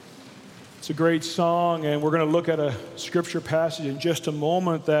It's a great song, and we're going to look at a scripture passage in just a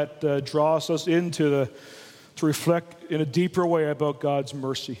moment that draws us to reflect in a deeper way about God's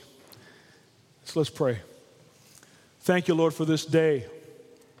mercy. So let's pray. Thank you, Lord, for this day.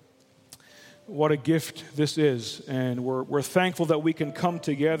 What a gift this is, and we're thankful that we can come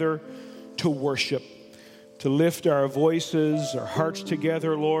together to worship, to lift our voices, our hearts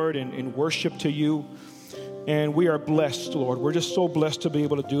together, Lord, in worship to you. And we are blessed, Lord. We're just so blessed to be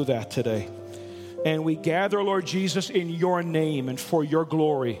able to do that today. And we gather, Lord Jesus, in your name and for your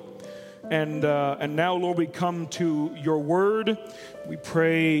glory. And now, Lord, we come to your word. We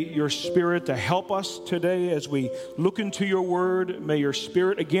pray your Spirit to help us today as we look into your word. May your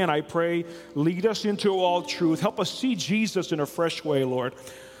Spirit, again, I pray, lead us into all truth. Help us see Jesus in a fresh way, Lord.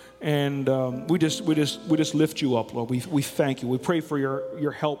 And we just lift you up, Lord. We thank you. We pray for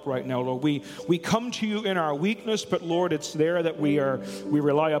your help right now, Lord. We come to you in our weakness, but Lord, it's there that we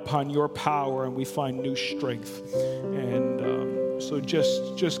rely upon your power and we find new strength. And so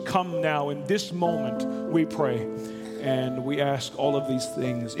just come now in this moment, we pray. And we ask all of these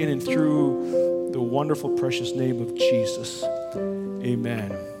things in and through the wonderful, precious name of Jesus.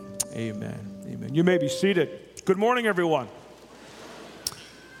 Amen. Amen. Amen. You may be seated. Good morning, everyone.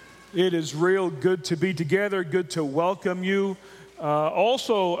 It is real good to be together, good to welcome you.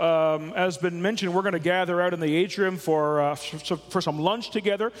 As been mentioned, we're going to gather out in the atrium for some lunch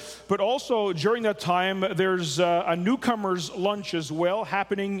together. But also during that time, there's a newcomers lunch as well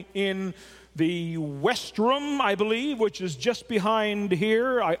happening in the West Room, I believe, which is just behind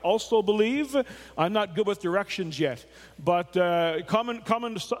here. I also believe. I'm not good with directions yet, but come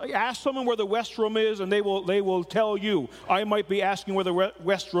and ask someone where the West Room is, and they will tell you. I might be asking where the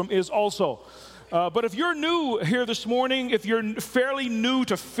West Room is also. But if you're new here this morning, if you're fairly new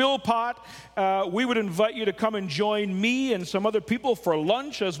to Philpott, we would invite you to come and join me and some other people for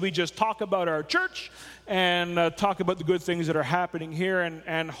lunch as we just talk about our church and talk about the good things that are happening here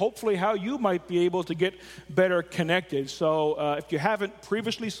and hopefully how you might be able to get better connected. So if you haven't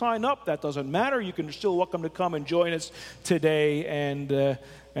previously signed up, that doesn't matter. You can still welcome to come and join us today and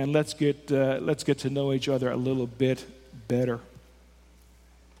let's get to know each other a little bit better.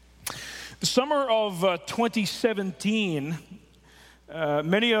 The summer of 2017,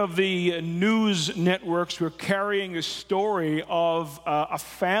 many of the news networks were carrying a story of a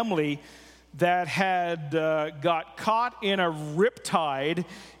family that had got caught in a riptide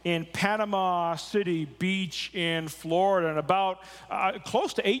in Panama City Beach in Florida. And about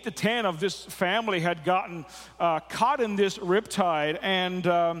close to 8 to 10 of this family had gotten caught in this riptide.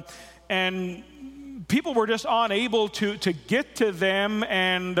 And people were just unable to get to them,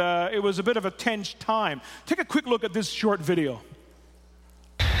 and it was a bit of a tense time. Take a quick look at this short video.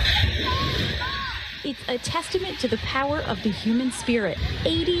 It's a testament to the power of the human spirit.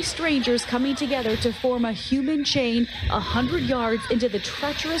 80 strangers coming together to form a human chain 100 yards into the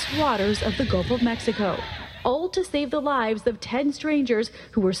treacherous waters of the Gulf of Mexico. All to save the lives of 10 strangers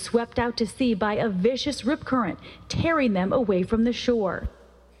who were swept out to sea by a vicious rip current, tearing them away from the shore.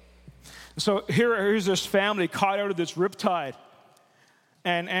 So here's this family caught out of this riptide.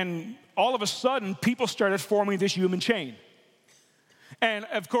 And all of a sudden, people started forming this human chain. And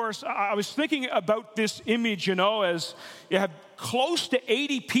of course, I was thinking about this image, as you have close to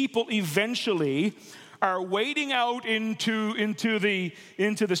 80 people eventually are wading out into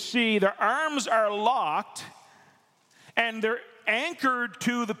the sea. Their arms are locked, and they're anchored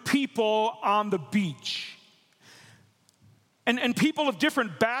to the people on the beach. And people of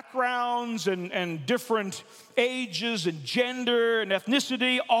different backgrounds and different ages and gender and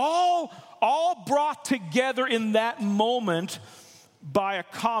ethnicity, all brought together in that moment by a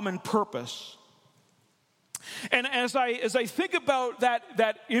common purpose. And as I think about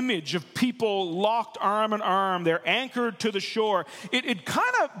that image of people locked arm in arm, they're anchored to the shore, it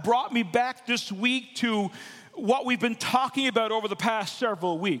kind of brought me back this week to what we've been talking about over the past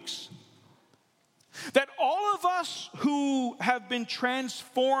several weeks. That all of us who have been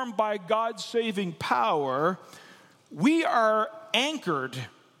transformed by God's saving power, we are anchored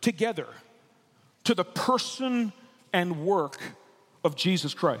together to the person and work of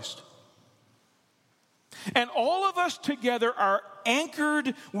Jesus Christ. And all of us together are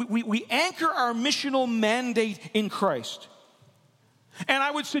anchored, we anchor our missional mandate in Christ. And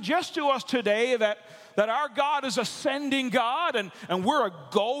I would suggest to us today that our God is a sending God and we're a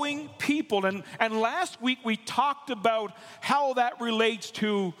going people. And last week we talked about how that relates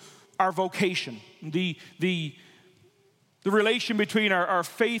to our vocation, the relation between our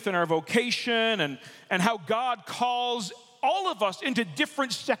faith and our vocation, and how God calls all of us into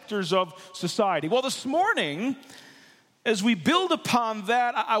different sectors of society. Well, this morning, as we build upon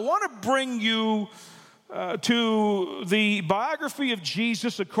that, I want to bring you to the biography of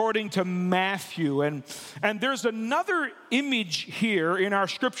Jesus according to Matthew. And there's another image here in our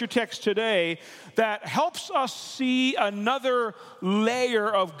scripture text today that helps us see another layer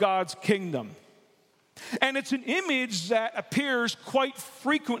of God's kingdom. And it's an image that appears quite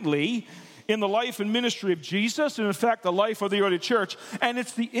frequently in the life and ministry of Jesus, and in fact, the life of the early church. And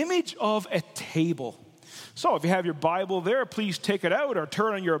it's the image of a table. So if you have your Bible there, please take it out or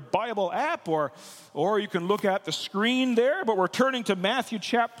turn on your Bible app, or you can look at the screen there. But we're turning to Matthew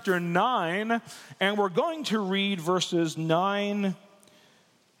chapter 9, and we're going to read verses 9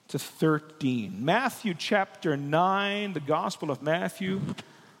 to 13. Matthew chapter 9, the Gospel of Matthew,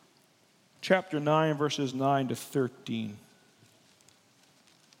 chapter 9, verses 9 to 13.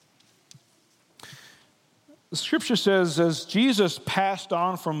 The scripture says, as Jesus passed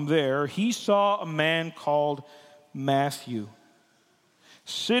on from there, he saw a man called Matthew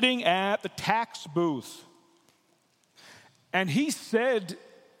sitting at the tax booth. And he said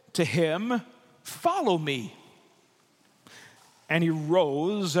to him, "Follow me." And he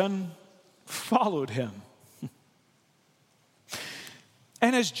rose and followed him.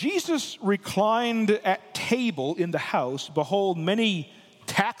 And as Jesus reclined at table in the house, behold, many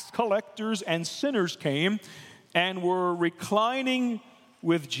tax collectors and sinners came and were reclining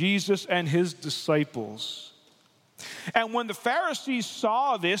with Jesus and his disciples. And when the Pharisees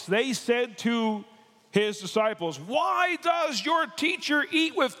saw this, they said to his disciples, "Why does your teacher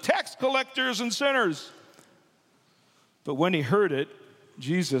eat with tax collectors and sinners?" But when he heard it,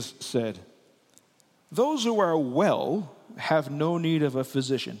 Jesus said, "Those who are well have no need of a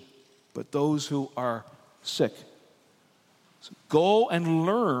physician, but those who are sick. So go and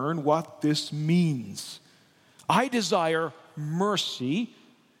learn what this means. I desire mercy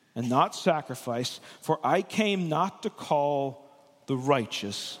and not sacrifice, for I came not to call the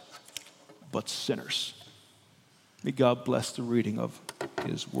righteous, but sinners." May God bless the reading of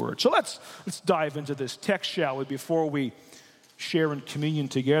his word. So let's dive into this text, shall we, before we share in communion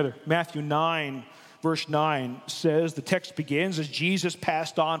together. Matthew 9, verse 9 says, the text begins, as Jesus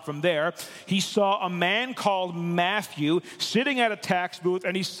passed on from there, he saw a man called Matthew sitting at a tax booth,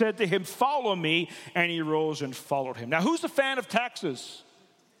 and he said to him, "Follow me," and he rose and followed him. Now, who's a fan of taxes?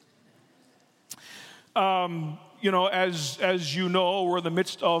 As you know, we're in the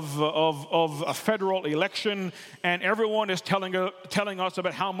midst of a federal election, and everyone is telling us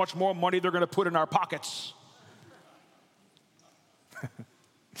about how much more money they're going to put in our pockets.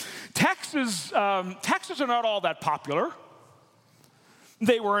 Taxes are not all that popular.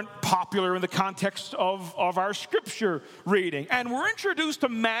 They weren't popular in the context of our scripture reading. And we're introduced to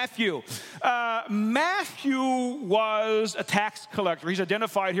Matthew. Matthew was a tax collector. He's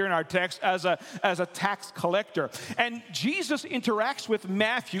identified here in our text as a tax collector. And Jesus interacts with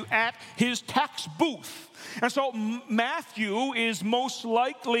Matthew at his tax booth. And so Matthew is most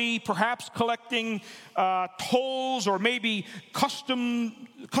likely perhaps collecting tolls or maybe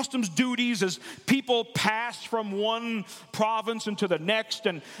customs duties as people pass from one province into the next.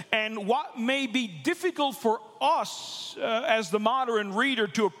 And what may be difficult for us as the modern reader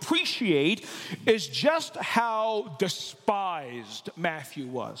to appreciate is just how despised Matthew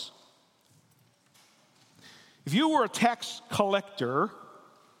was. If you were a tax collector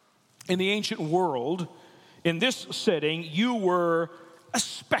in the ancient world, in this setting, you were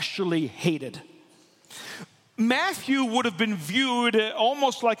especially hated. Matthew would have been viewed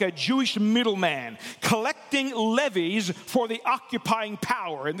almost like a Jewish middleman, collecting levies for the occupying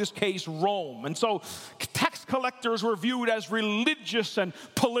power, in this case, Rome. And so tax collectors were viewed as religious and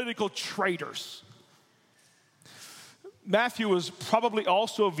political traitors. Matthew was probably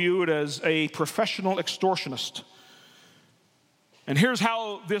also viewed as a professional extortionist. And here's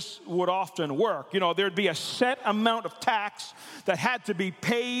how this would often work. There'd be a set amount of tax that had to be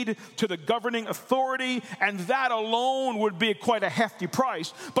paid to the governing authority, and that alone would be quite a hefty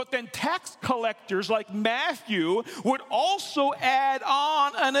price. But then tax collectors like Matthew would also add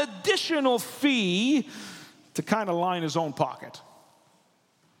on an additional fee to kind of line his own pocket.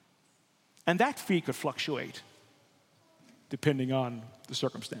 And that fee could fluctuate depending on the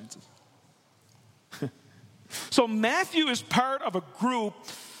circumstances. So Matthew is part of a group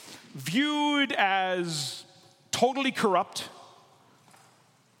viewed as totally corrupt,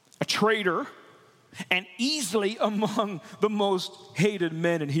 a traitor, and easily among the most hated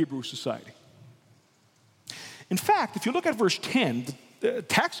men in Hebrew society. In fact, if you look at verse 10, the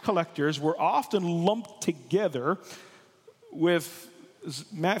tax collectors were often lumped together with, as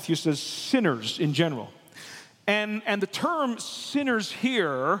Matthew says, sinners in general. And the term sinners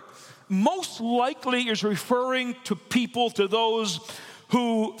here most likely is referring to those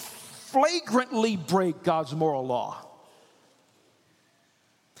who flagrantly break God's moral law.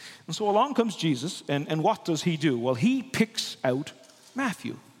 And so along comes Jesus, and what does he do? Well, he picks out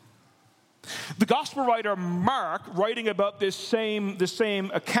Matthew. The gospel writer Mark, writing about the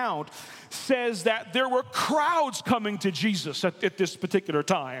same account, says that there were crowds coming to Jesus at this particular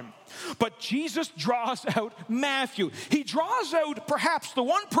time. But Jesus draws out Matthew. He draws out perhaps the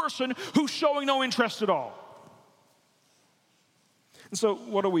one person who's showing no interest at all. And so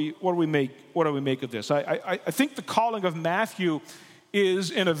what do we make of this? I think the calling of Matthew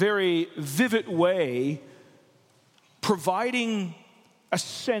is, in a very vivid way, providing a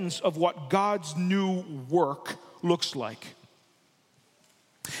sense of what God's new work looks like.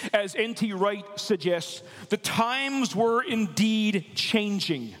 As N.T. Wright suggests, the times were indeed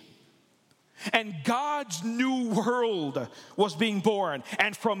changing, and God's new world was being born,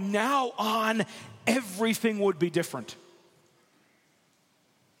 and from now on, everything would be different.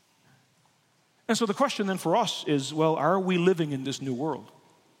 And so the question then for us is, well, are we living in this new world?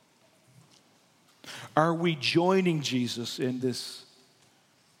 Are we joining Jesus in this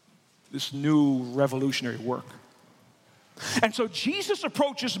new revolutionary work? And so Jesus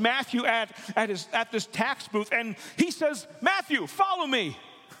approaches Matthew at this tax booth, and he says, Matthew, follow me.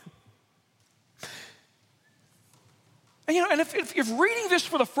 And if you're reading this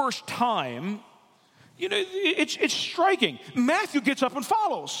for the first time, it's striking. Matthew gets up and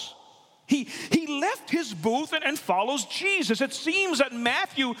follows. He left his booth and follows Jesus. It seems that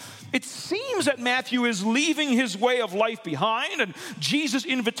Matthew is leaving his way of life behind, and Jesus'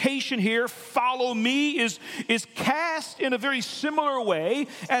 invitation here, follow me, is cast in a very similar way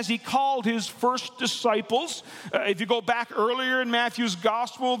as he called his first disciples. If you go back earlier in Matthew's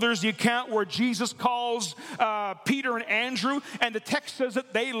gospel, there's the account where Jesus calls Peter and Andrew, and the text says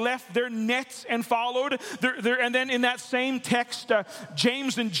that they left their nets and followed. And then in that same text,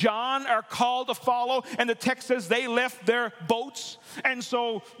 James and John are called to follow, and the text says they left their boats. And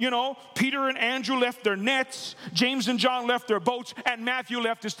so, Peter and Andrew left their nets, James and John left their boats, and Matthew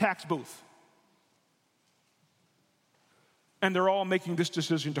left his tax booth. And they're all making this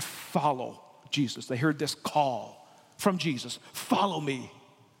decision to follow Jesus. They heard this call from Jesus, follow me.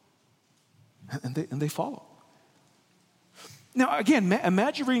 And they follow. Now, again,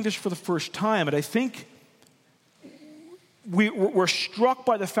 imagine reading this for the first time, and I think we're struck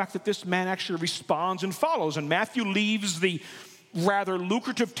by the fact that this man actually responds and follows. And Matthew leaves the rather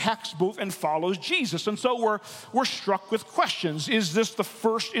lucrative tax booth and follows Jesus. And so we're struck with questions. Is this the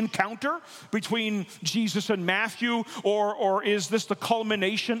first encounter between Jesus and Matthew, or is this the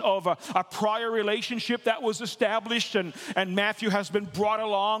culmination of a prior relationship that was established, and Matthew has been brought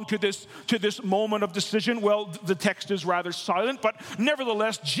along to this moment of decision? Well, the text is rather silent, but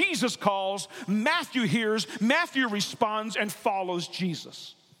nevertheless, Jesus calls, Matthew hears, Matthew responds and follows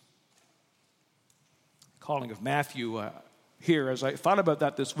Jesus. Calling of Matthew here, as I thought about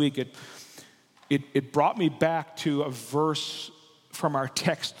that this week, it brought me back to a verse from our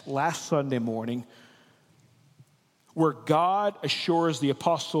text last Sunday morning, where God assures the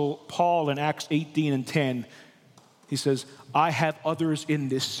Apostle Paul in Acts 18 and 10, he says, I have others in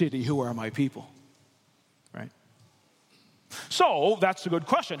this city who are my people. Right? So, that's a good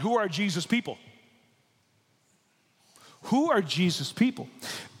question. Who are Jesus' people? Who are Jesus' people?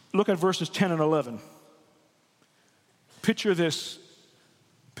 Look at verses 10 and 11. Picture this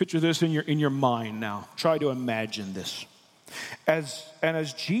in your mind now. Try to imagine this.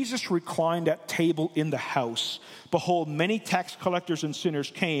 As Jesus reclined at table in the house, behold, many tax collectors and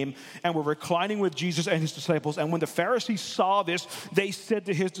sinners came and were reclining with Jesus and his disciples. And when the Pharisees saw this, they said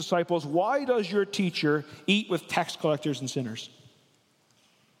to his disciples, why does your teacher eat with tax collectors and sinners?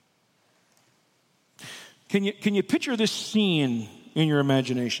 Can you picture this scene in your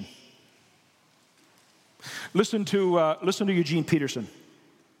imagination? Listen to Eugene Peterson,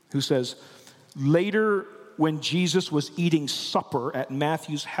 who says, later when Jesus was eating supper at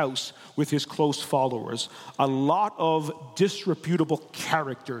Matthew's house with his close followers, a lot of disreputable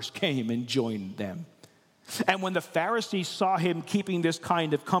characters came and joined them. And when the Pharisees saw him keeping this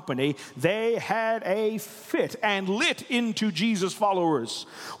kind of company, they had a fit and lit into Jesus' followers.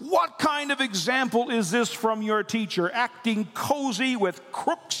 What kind of example is this from your teacher, acting cozy with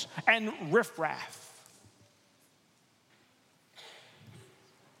crooks and riffraff?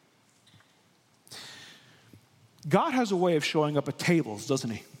 God has a way of showing up at tables, doesn't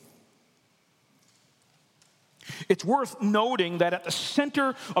he? It's worth noting that at the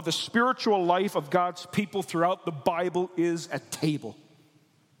center of the spiritual life of God's people throughout the Bible is a table.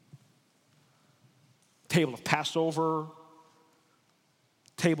 Table of Passover,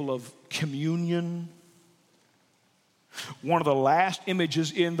 table of communion. One of the last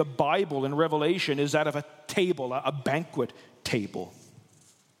images in the Bible in Revelation is that of a table, a banquet table.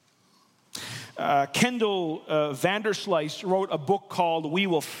 Kendall Vanderslice wrote a book called We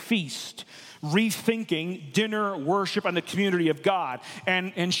Will Feast, Rethinking Dinner, Worship, and the Community of God.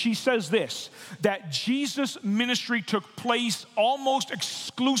 And she says this, that Jesus' ministry took place almost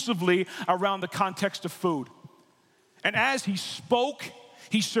exclusively around the context of food. And as he spoke,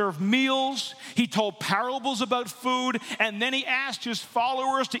 he served meals, he told parables about food, and then he asked his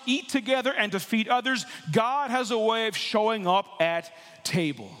followers to eat together and to feed others. God has a way of showing up at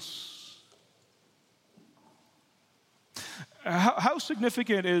tables. How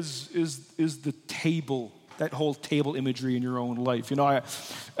significant is the table, that whole table imagery in your own life? You know,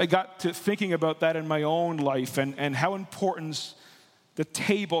 I got to thinking about that in my own life and how important the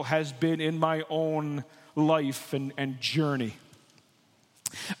table has been in my own life and journey.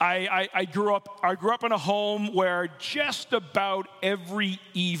 I grew up in a home where just about every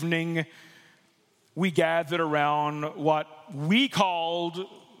evening we gathered around what we called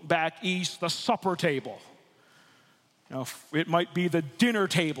back east the supper table. Now, it might be the dinner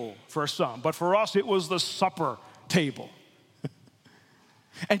table for some, but for us it was the supper table.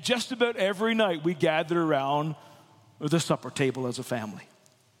 And just about every night we gathered around the supper table as a family.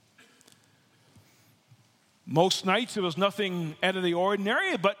 Most nights it was nothing out of the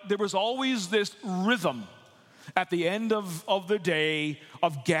ordinary, but there was always this rhythm at the end of the day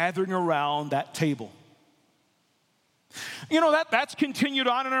of gathering around that table. You know, that's continued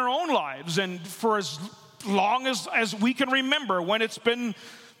on in our own lives, and for as long as we can remember, when it's been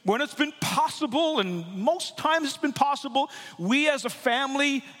possible, and most times it's been possible, we as a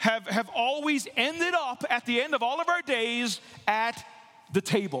family have always ended up at the end of all of our days at the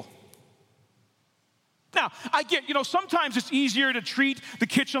table. Now, I get, sometimes it's easier to treat the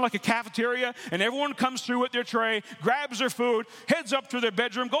kitchen like a cafeteria, and everyone comes through with their tray, grabs their food, heads up to their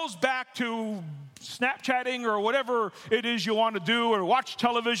bedroom, goes back to Snapchatting or whatever it is you want to do, or watch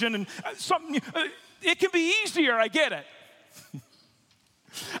television, and it can be easier, I get it.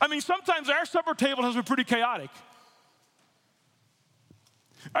 I mean, sometimes our supper table has been pretty chaotic.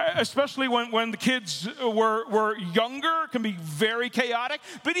 Especially when the kids were younger, it can be very chaotic.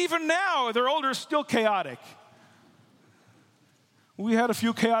 But even now, they're older, it's still chaotic. We had a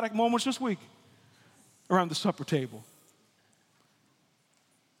few chaotic moments this week around the supper table.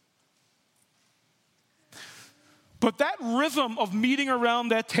 But that rhythm of meeting around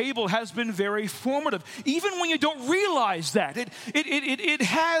that table has been very formative. Even when you don't realize that, it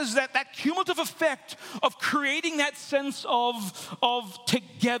has that cumulative effect of creating that sense of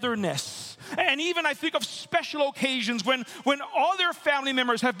togetherness. And even I think of special occasions when other family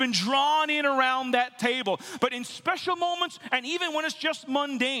members have been drawn in around that table. But in special moments, and even when it's just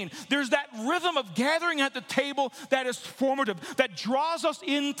mundane, there's that rhythm of gathering at the table that is formative, that draws us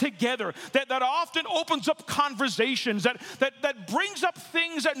in together, that often opens up conversations, that brings up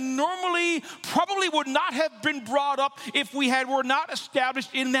things that normally probably would not have been brought up if we were not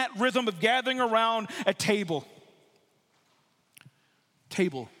established in that rhythm of gathering around a table.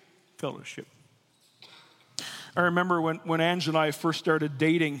 Table fellowship. I remember when Angela and I first started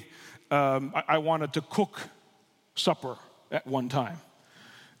dating, I wanted to cook supper at one time.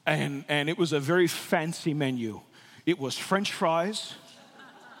 And it was a very fancy menu. It was French fries,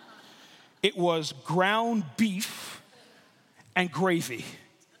 it was ground beef, and gravy.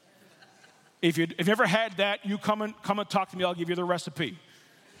 If you've never had that, you come and talk to me, I'll give you the recipe.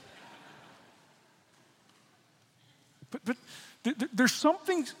 But there's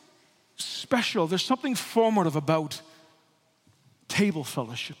something special, there's something formative about table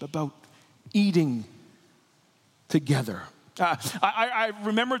fellowship, about eating together. I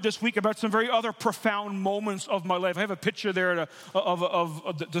remembered this week about some very other profound moments of my life. I have a picture there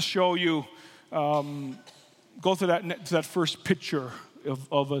to show you. Go to that first picture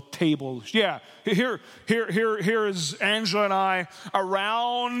of a table. Yeah, here is Angela and I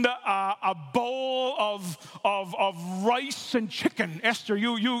around a bowl of rice and chicken. Esther,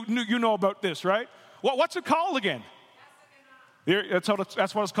 you know about this, right? What's it called again? That's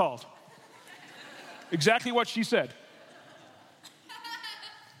what it's called. Exactly what she said.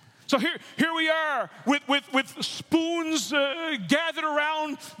 So here we are with spoons gathered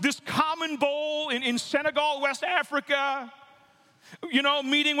around this common bowl in Senegal, West Africa.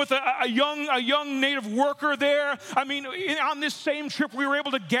 Meeting with a young native worker there. I mean, on this same trip, we were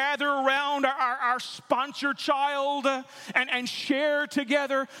able to gather around our sponsor child and share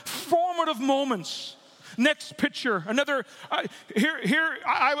together formative moments. Next picture, another,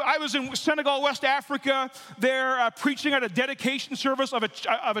 I was in Senegal, West Africa, there preaching at a dedication service of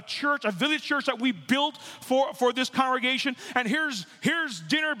a church, a village church that we built for this congregation. And here's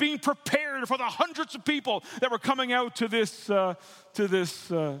dinner being prepared for the hundreds of people that were coming out to this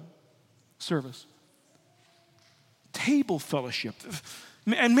service. Table fellowship.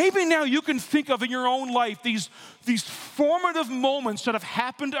 And maybe now you can think of in your own life these formative moments that have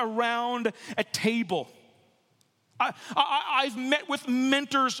happened around a table. I've met with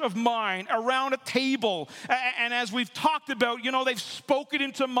mentors of mine around a table, and as we've talked about, they've spoken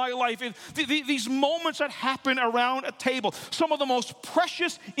into my life. These moments that happen around a table, some of the most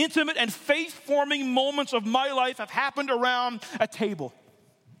precious, intimate, and faith-forming moments of my life have happened around a table.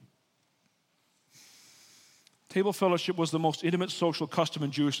 Table fellowship was the most intimate social custom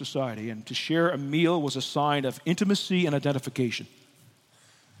in Jewish society, and to share a meal was a sign of intimacy and identification.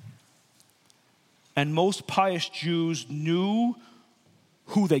 And most pious Jews knew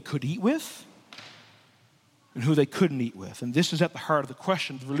who they could eat with and who they couldn't eat with. And this is at the heart of the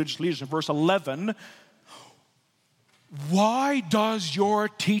question of the religious leaders in verse 11. Why does your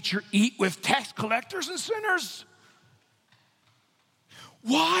teacher eat with tax collectors and sinners?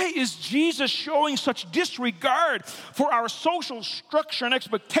 Why is Jesus showing such disregard for our social structure and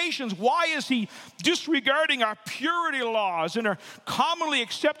expectations? Why is he disregarding our purity laws and our commonly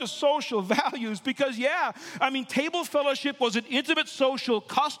accepted social values? Because, table fellowship was an intimate social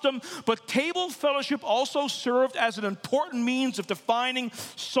custom, but table fellowship also served as an important means of defining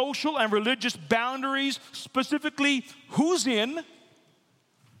social and religious boundaries, specifically who's in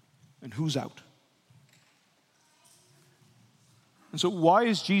and who's out. And so why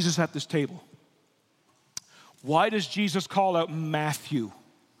is Jesus at this table? Why does Jesus call out Matthew?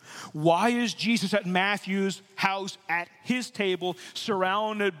 Why is Jesus at Matthew's house at his table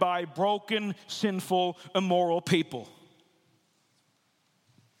surrounded by broken, sinful, immoral people?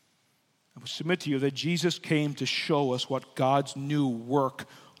 I would submit to you that Jesus came to show us what God's new work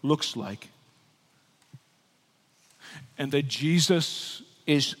looks like. And that Jesus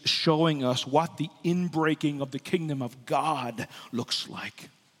is showing us what the inbreaking of the kingdom of God looks like.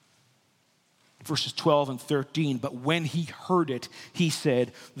 Verses 12 and 13, but when he heard it, he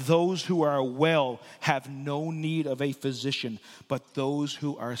said, those who are well have no need of a physician, but those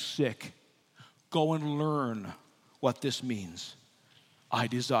who are sick. Go and learn what this means. I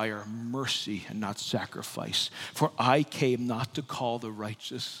desire mercy and not sacrifice, for I came not to call the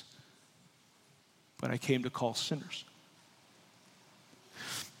righteous, but I came to call sinners.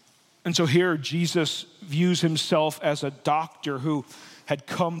 And so here Jesus views himself as a doctor who had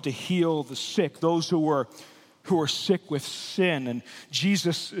come to heal the sick, those who were sick with sin. And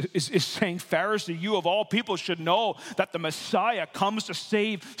Jesus is saying, Pharisee, you of all people should know that the Messiah comes to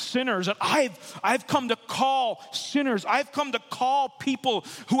save sinners. And I've come to call sinners. I've come to call people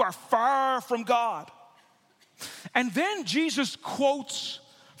who are far from God. And then Jesus quotes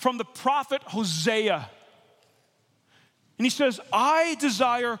from the prophet Hosea. And he says, I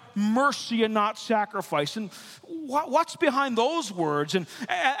desire mercy and not sacrifice. And what's behind those words? And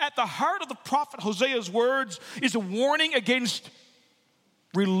at the heart of the prophet Hosea's words is a warning against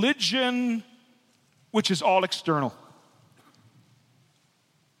religion, which is all external.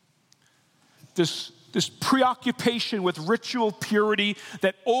 This preoccupation with ritual purity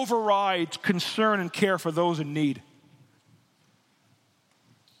that overrides concern and care for those in need.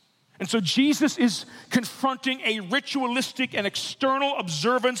 And so Jesus is confronting a ritualistic and external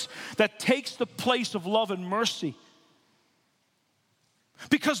observance that takes the place of love and mercy.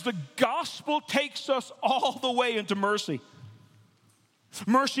 Because the gospel takes us all the way into mercy.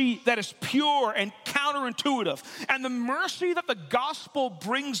 Mercy that is pure and counterintuitive. And the mercy that the gospel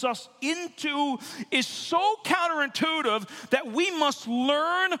brings us into is so counterintuitive that we must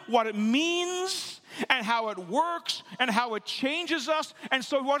learn what it means and how it works and how it changes us. And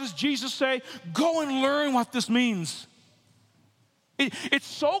so what does Jesus say? Go and learn what this means. It's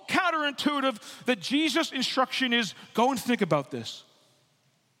so counterintuitive that Jesus' instruction is go and think about this.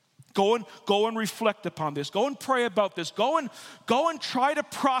 Go and reflect upon this. Go and pray about this. Go and try to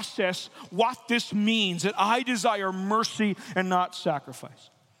process what this means, that I desire mercy and not sacrifice.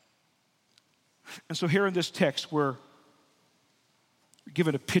 And so here in this text, we're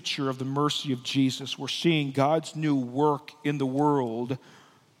given a picture of the mercy of Jesus. We're seeing God's new work in the world,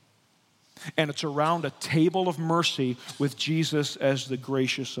 and it's around a table of mercy with Jesus as the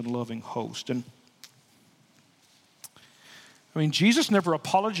gracious and loving host. And Jesus never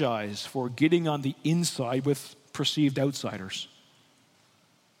apologized for getting on the inside with perceived outsiders.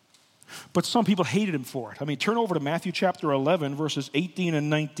 But some people hated him for it. Turn over to Matthew chapter 11, verses 18 and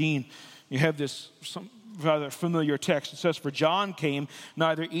 19. You have rather familiar text. It says, "For John came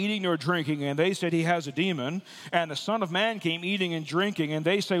neither eating nor drinking, and they said he has a demon. And the Son of Man came eating and drinking, and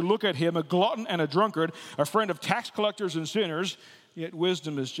they say, look at him, a glutton and a drunkard, a friend of tax collectors and sinners. Yet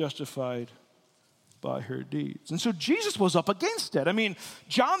wisdom is justified by her deeds." And so Jesus was up against it. I mean,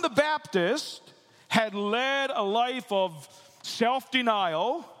 John the Baptist had led a life of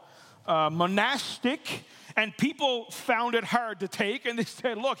self-denial, monastic, and people found it hard to take, and they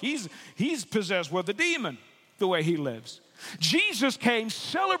said, look, he's possessed with a demon the way he lives. Jesus came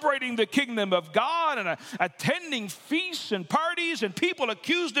celebrating the kingdom of God and attending feasts and parties, and people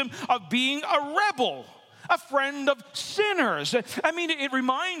accused him of being a rebel, a friend of sinners. I mean, it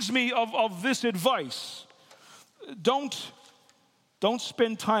reminds me of this advice. Don't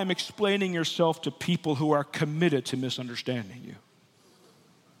spend time explaining yourself to people who are committed to misunderstanding you.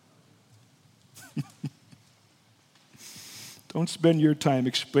 Don't spend your time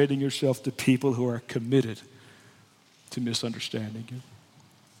explaining yourself to people who are committed to misunderstanding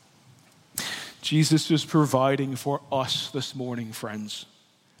you. Jesus is providing for us this morning, friends,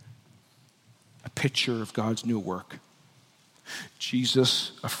 a picture of God's new work.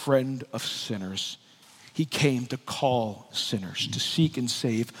 Jesus, a friend of sinners, he came to call sinners, to seek and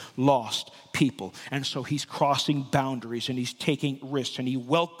save lost people. And so he's crossing boundaries and he's taking risks, and he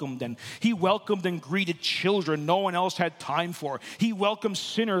welcomed and greeted children no one else had time for. He welcomed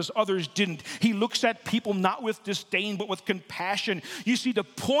sinners others didn't. He looks at people not with disdain but with compassion. You see, the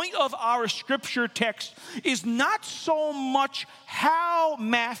point of our scripture text is not so much how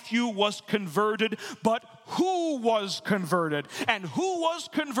Matthew was converted, but who was converted. And who was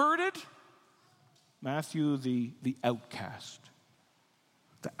converted? Matthew, the outcast,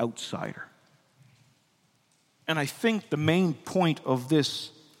 the outsider. And I think the main point of this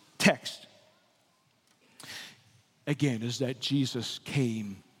text, again, is that Jesus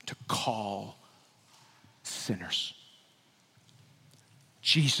came to call sinners.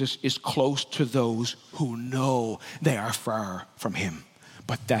 Jesus is close to those who know they are far from him,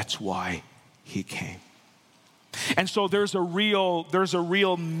 but that's why he came. And so there's a real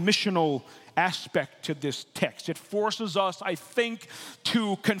missional aspect to this text. It forces us, I think,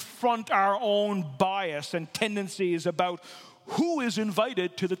 to confront our own bias and tendencies about who is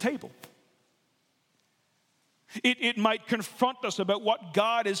invited to the table. It might confront us about what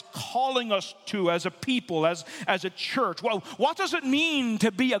God is calling us to as a people, as a church. Well, what does it mean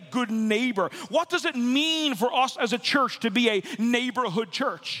to be a good neighbor? What does it mean for us as a church to be a neighborhood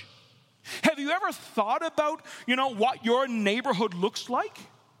church? Have you ever thought about, what your neighborhood looks like?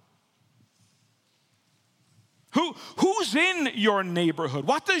 Who's in your neighborhood?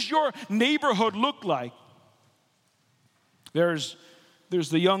 What does your neighborhood look like? There's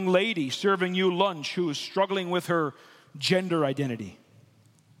the young lady serving you lunch who is struggling with her gender identity.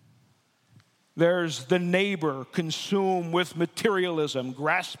 There's the neighbor consumed with materialism,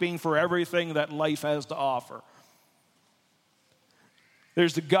 grasping for everything that life has to offer.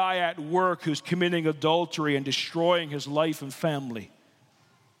 There's the guy at work who's committing adultery and destroying his life and family.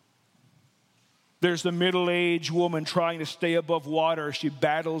 There's the middle-aged woman trying to stay above water as she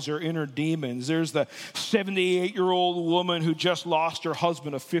battles her inner demons. There's the 78-year-old woman who just lost her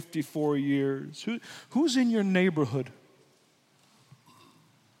husband of 54 years. Who's in your neighborhood?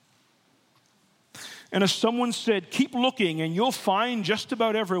 And as someone said, keep looking and you'll find just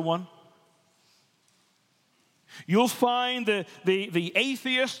about everyone. You'll find the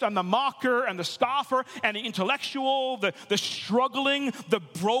atheist and the mocker and the scoffer and the intellectual, the struggling, the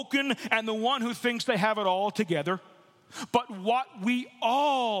broken, and the one who thinks they have it all together. But what we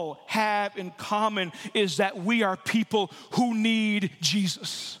all have in common is that we are people who need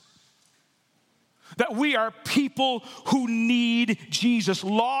Jesus. That we are people who need Jesus.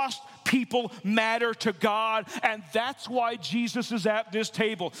 Lost people matter to God, and that's why Jesus is at this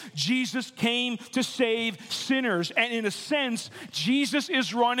table. Jesus came to save sinners, and in a sense, Jesus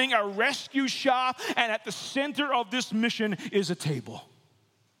is running a rescue shop, and at the center of this mission is a table.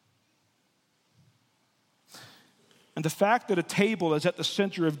 And the fact that a table is at the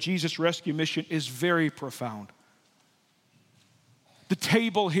center of Jesus' rescue mission is very profound. The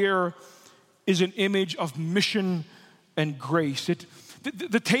table here is an image of mission and grace.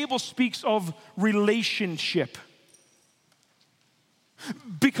 The table speaks of relationship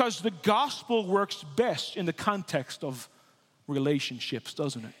because the gospel works best in the context of relationships,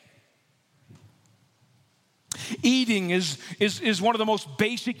 doesn't it? Eating is one of the most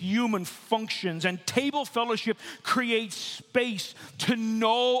basic human functions, and table fellowship creates space to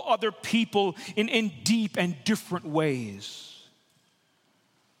know other people in deep and different ways.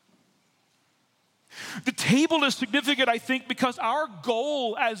 The table is significant, I think, because our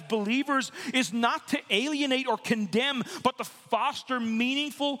goal as believers is not to alienate or condemn, but to foster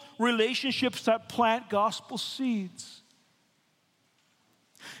meaningful relationships that plant gospel seeds.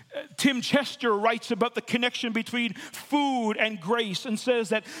 Tim Chester writes about the connection between food and grace and says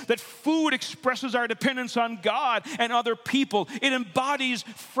that food expresses our dependence on God and other people. It embodies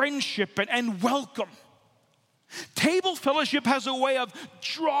friendship and welcome. Table fellowship has a way of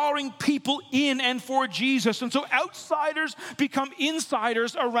drawing people in and for Jesus. And so outsiders become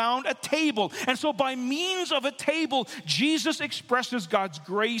insiders around a table. And so by means of a table, Jesus expresses God's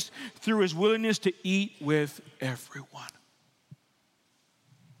grace through his willingness to eat with everyone.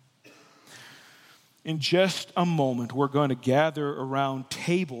 In just a moment, we're going to gather around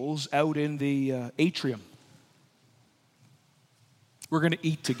tables out in the atrium. We're going to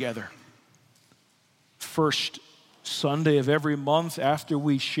eat together. First Sunday of every month after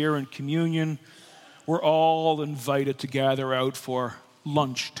we share in communion, we're all invited to gather out for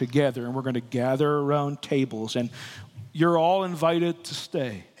lunch together, and we're going to gather around tables, and you're all invited to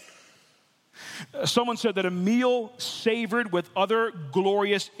stay. Someone said that a meal savored with other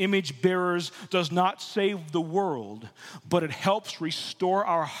glorious image bearers does not save the world, but it helps restore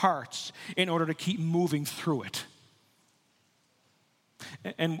our hearts in order to keep moving through it.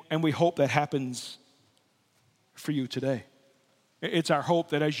 And we hope that happens for you today. It's our hope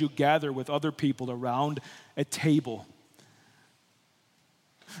that as you gather with other people around a table,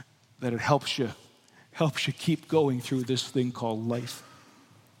 that it helps you keep going through this thing called life.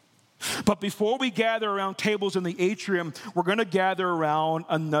 But before we gather around tables in the atrium, we're going to gather around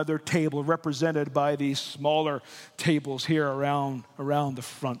another table represented by these smaller tables here around the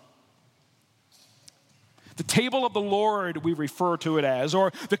front. The table of the Lord, we refer to it as,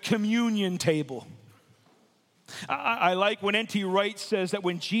 or the communion table. I like when N.T. Wright says that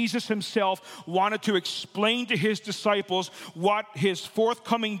when Jesus himself wanted to explain to his disciples what his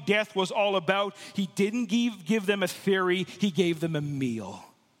forthcoming death was all about, he didn't give them a theory, he gave them a meal.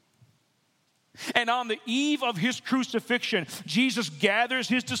 And on the eve of his crucifixion, Jesus gathers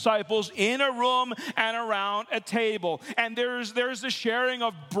his disciples in a room and around a table. And there's the sharing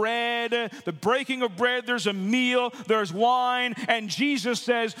of bread, the breaking of bread, there's a meal, there's wine, and Jesus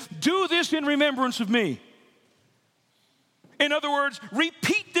says, "Do this in remembrance of me." In other words,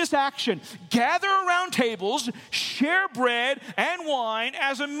 repeat this action. Gather around tables, share bread and wine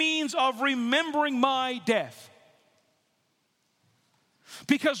as a means of remembering my death.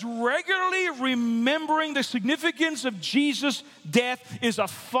 Because regularly remembering the significance of Jesus' death is a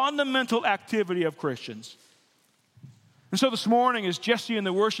fundamental activity of Christians. And so this morning, as Jesse and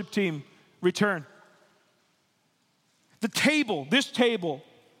the worship team return, this table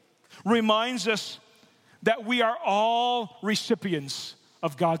reminds us that we are all recipients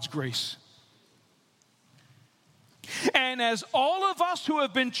of God's grace. And as all of us who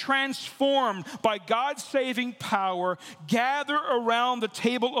have been transformed by God's saving power gather around the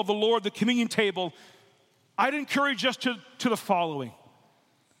table of the Lord, the communion table, I'd encourage us to the following.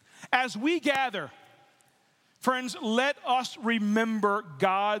 As we gather, friends, let us remember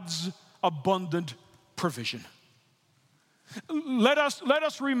God's abundant provision. Let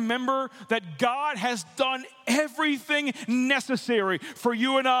us remember that God has done everything necessary for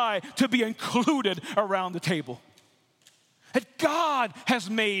you and I to be included around the table. That God has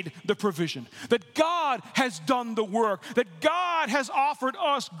made the provision, that God has done the work, that God has offered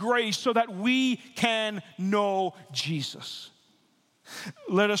us grace so that we can know Jesus.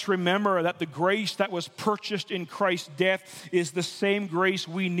 Let us remember that the grace that was purchased in Christ's death is the same grace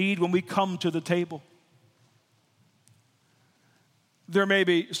we need when we come to the table. There may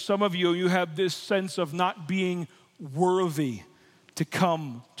be some of you have this sense of not being worthy to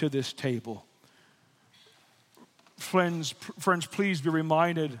come to this table. Friends, please be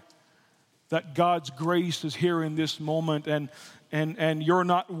reminded that God's grace is here in this moment, and you're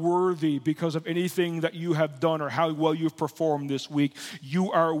not worthy because of anything that you have done or how well you've performed this week.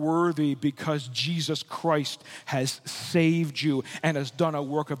 You are worthy because Jesus Christ has saved you and has done a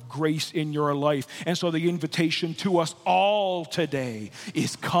work of grace in your life. And so the invitation to us all today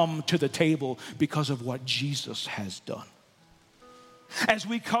is come to the table because of what Jesus has done. As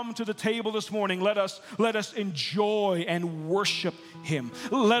we come to the table this morning, let us enjoy and worship him.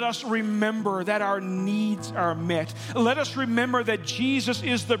 Let us remember that our needs are met. Let us remember that Jesus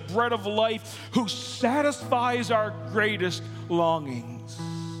is the bread of life who satisfies our greatest longings.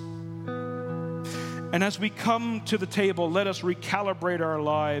 And as we come to the table, let us recalibrate our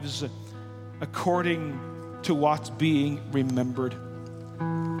lives according to what's being remembered.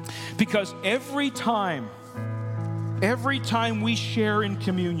 Because every time we share in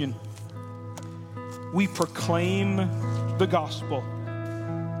communion, we proclaim the gospel.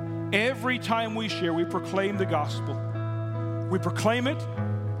 Every time we share, we proclaim the gospel. We proclaim it,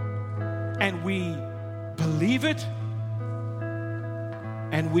 and we believe it,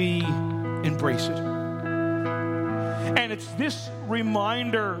 and we embrace it. And it's this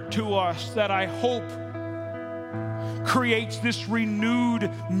reminder to us that I hope creates this renewed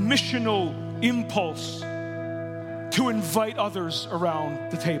missional impulse to invite others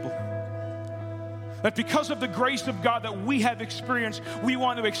around the table. That because of the grace of God that we have experienced, we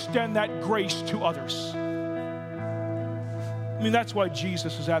want to extend that grace to others. I mean, that's why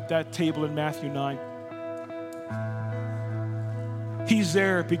Jesus is at that table in Matthew 9. He's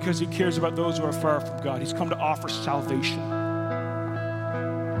there because he cares about those who are far from God. He's come to offer salvation.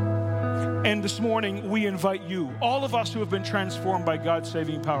 And this morning, we invite you, all of us who have been transformed by God's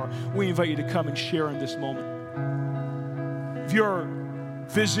saving power, we invite you to come and share in this moment. If you're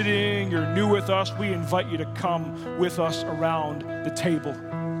visiting, you're new with us, we invite you to come with us around the table.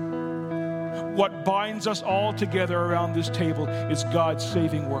 What binds us all together around this table is God's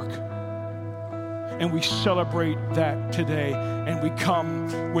saving work. And we celebrate that today, and we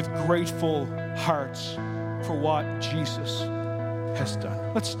come with grateful hearts for what Jesus has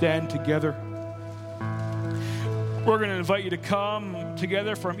done. Let's stand together. We're going to invite you to come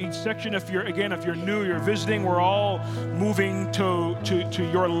together from each section. If you're new, you're visiting, we're all moving to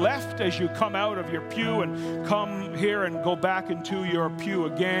your left as you come out of your pew and come here and go back into your pew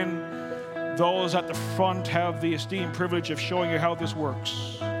again. Those at the front have the esteemed privilege of showing you how this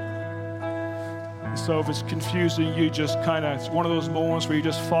works. So if it's confusing, you just it's one of those moments where you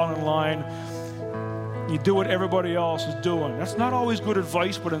just fall in line. You do what everybody else is doing. That's not always good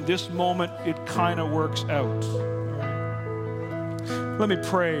advice, but in this moment, it kind of works out. Let me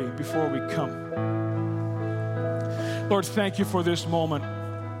pray before we come. Lord, thank you for this moment.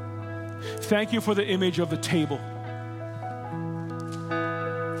 Thank you for the image of the table.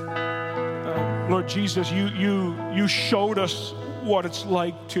 Lord Jesus, you showed us what it's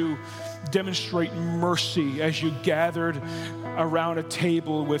like to demonstrate mercy as you gathered around a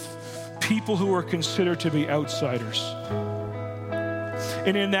table with people who are considered to be outsiders.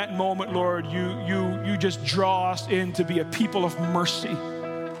 And in that moment, Lord, you just draw us in to be a people of mercy.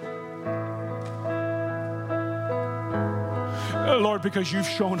 Lord, because you've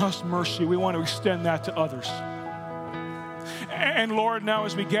shown us mercy, we want to extend that to others. And Lord, now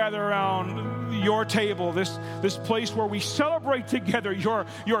as we gather around your table, this place where we celebrate together your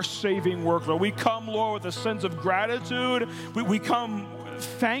saving work, Lord, we come, Lord, with a sense of gratitude. We come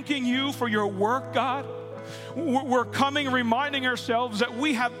thanking you for your work, God. We're coming reminding ourselves that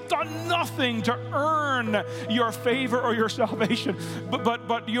we have done nothing to earn your favor or your salvation,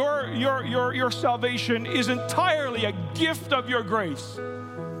 but your salvation is entirely a gift of your grace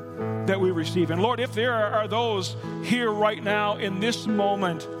that we receive. And Lord, if there are those here right now in this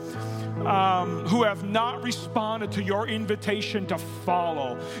moment who have not responded to your invitation to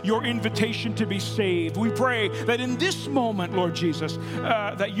follow, your invitation to be saved, we pray that in this moment, Lord Jesus,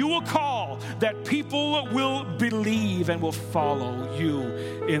 that you will call, that people will believe and will follow you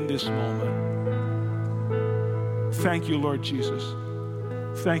in this moment. Thank you, Lord Jesus.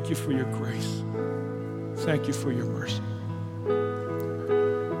 Thank you for your grace. Thank you for your mercy.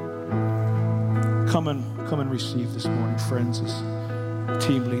 Come and receive this morning, friends, as the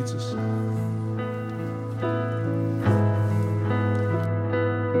team leads us.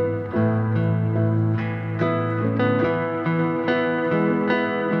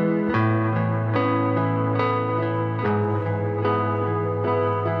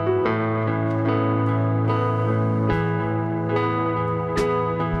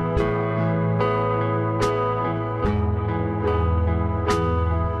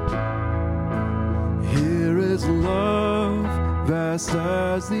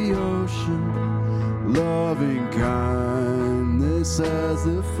 As the ocean, loving kindness as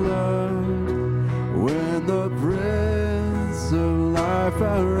the flood. When the Prince of Life,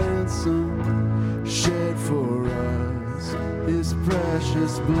 our ransom, shed for us his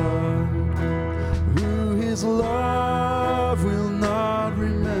precious blood, who his love will not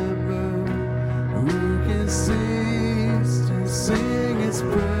remember, who can cease to sing his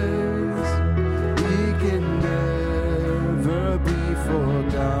praise, he can never be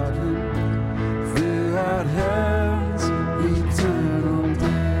forgotten throughout hell's eternal days.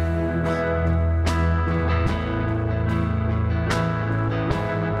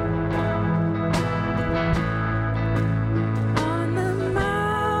 On the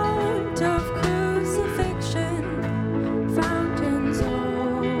mount of crucifixion, fountains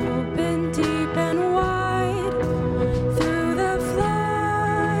open deep and wide. Through the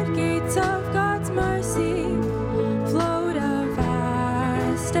floodgates of God's mercy,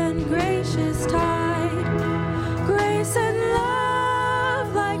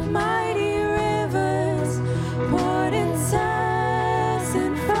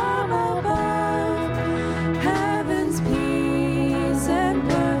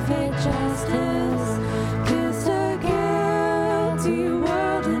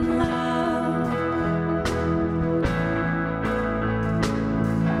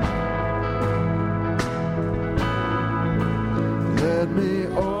 Let me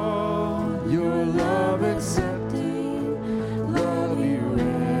all your love accepting, love you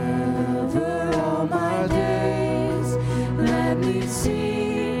ever all my days. Let me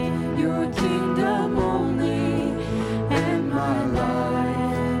see your kingdom only, and my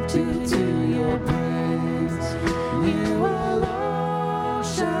life to your praise. You alone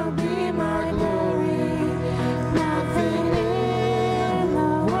shall be my glory. Nothing in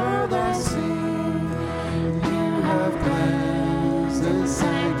the world I see. You have cleansed and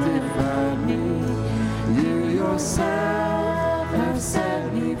sanctified me. You yourself have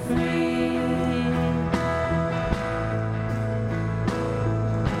set me free.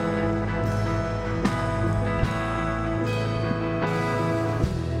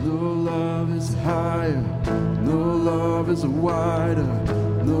 No love is higher, no love is wider,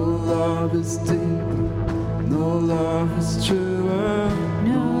 no love is deeper, no love is truer,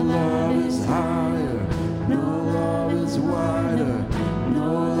 no love is higher, no love is wider,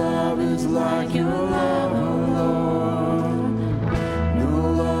 no love is like your love, oh Lord. No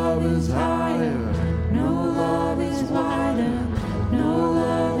love is higher, no love is wider, no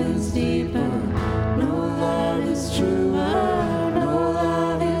love is deeper, no love is truer. No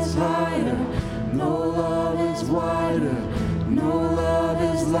love is wider, no love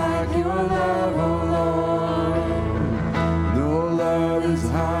is like your love, oh Lord. No love is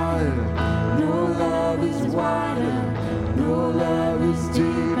higher, no love is wider, no love is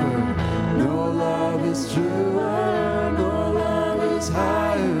deeper, no love is truer, no love is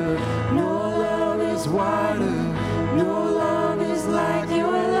higher, no love is wider, no love is like your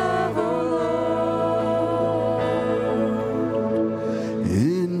love, oh Lord.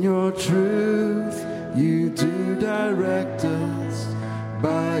 In your truth, you do direct us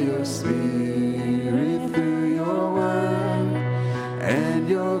by your Spirit through your word, and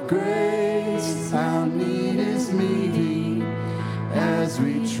your grace our need is meeting as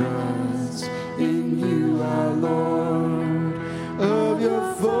we trust in you, our Lord. Of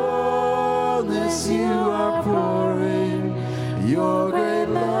your fullness you are pouring your great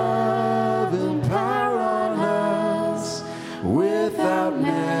love and power on us without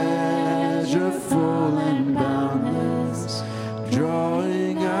measure, full and boundless,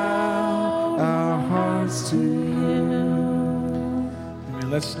 drawing out our hearts to you.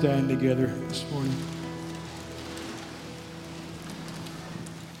 Amen. Let's stand together this morning.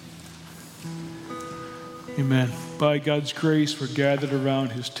 Amen. By God's grace, we're gathered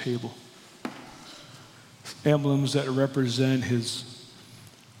around his table. Emblems that represent his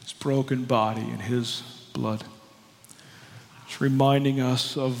broken body and his blood. It's reminding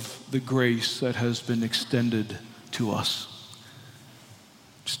us of the grace that has been extended to us.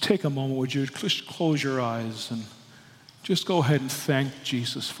 Just take a moment, would you? Just close your eyes and just go ahead and thank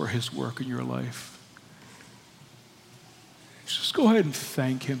Jesus for his work in your life. Just go ahead and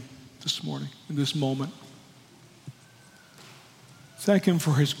thank him this morning, in this moment. Thank him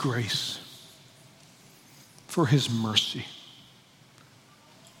for his grace, for his mercy.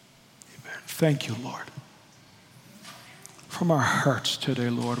 Amen. Thank you, Lord. From our hearts today,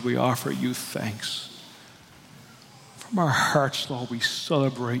 Lord, we offer you thanks. From our hearts, Lord, we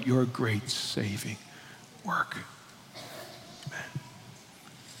celebrate your great saving work. Amen.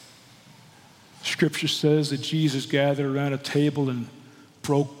 Scripture says that Jesus gathered around a table and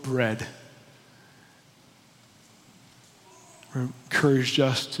broke bread. We're encouraged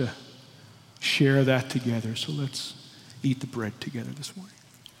us to share that together. So let's eat the bread together this morning.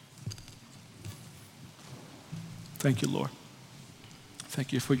 Thank you, Lord.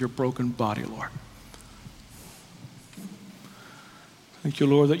 Thank you for your broken body, Lord. Thank you,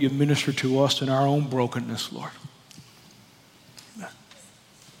 Lord, that you minister to us in our own brokenness, Lord. Amen.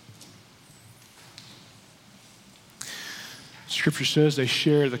 Scripture says they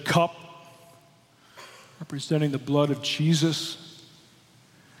share the cup representing the blood of Jesus.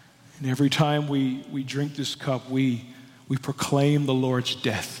 And every time we drink this cup, we proclaim the Lord's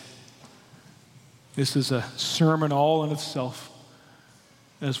death. This is a sermon all in itself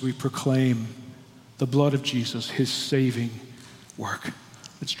as we proclaim the blood of Jesus, his saving work.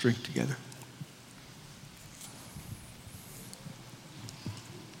 Let's drink together.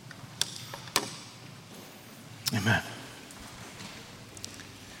 Amen.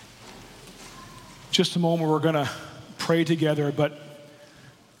 Just a moment, we're going to pray together, but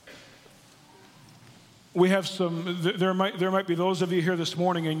we have there might be those of you here this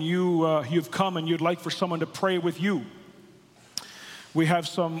morning and you've come and you'd like for someone to pray with you. We have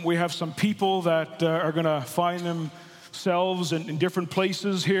some people that are going to find themselves in different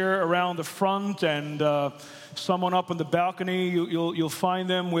places here around the front, and someone up on the balcony. You'll find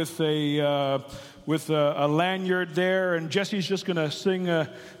them with a lanyard there. And Jesse's just going to sing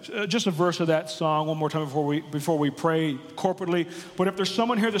just a verse of that song one more time before we pray corporately. But if there's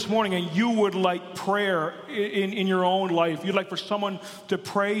someone here this morning and you would like prayer in your own life, you'd like for someone to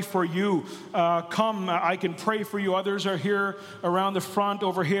pray for you, come. I can pray for you. Others are here around the front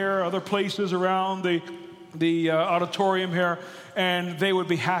over here, other places around the auditorium here, and they would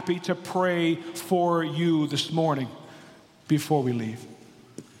be happy to pray for you this morning before we leave.